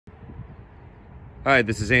Hi,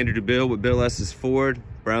 this is Andrew DeBill with Bill Estes Ford,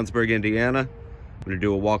 Brownsburg, Indiana. I'm going to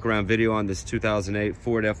do a walk around video on this 2008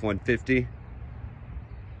 Ford F-150.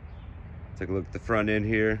 Take a look at the front end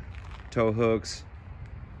here. Tow hooks,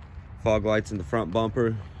 fog lights in the front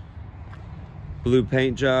bumper, blue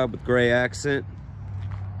paint job with gray accent,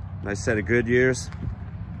 nice set of Goodyears.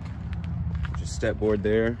 Just step board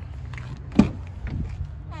there.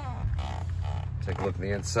 Take a look at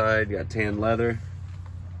the inside. You got tan leather.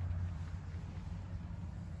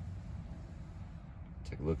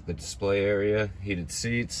 Take a look at the display area, heated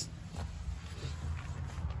seats.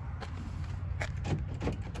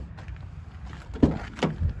 Look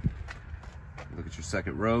at your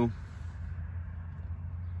second row.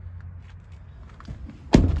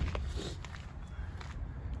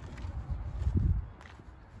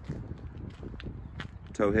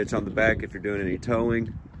 Tow hitch on the back if you're doing any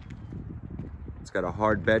towing. It's got a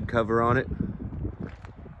hard bed cover on it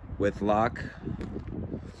with lock.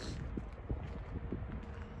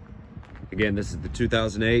 Again, this is the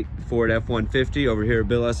 2008 Ford F-150 over here at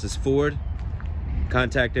Bill Estes Ford.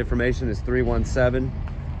 Contact information is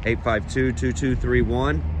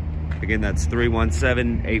 317-852-2231. Again, that's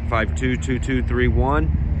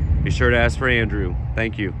 317-852-2231. Be sure to ask for Andrew.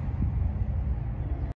 Thank you.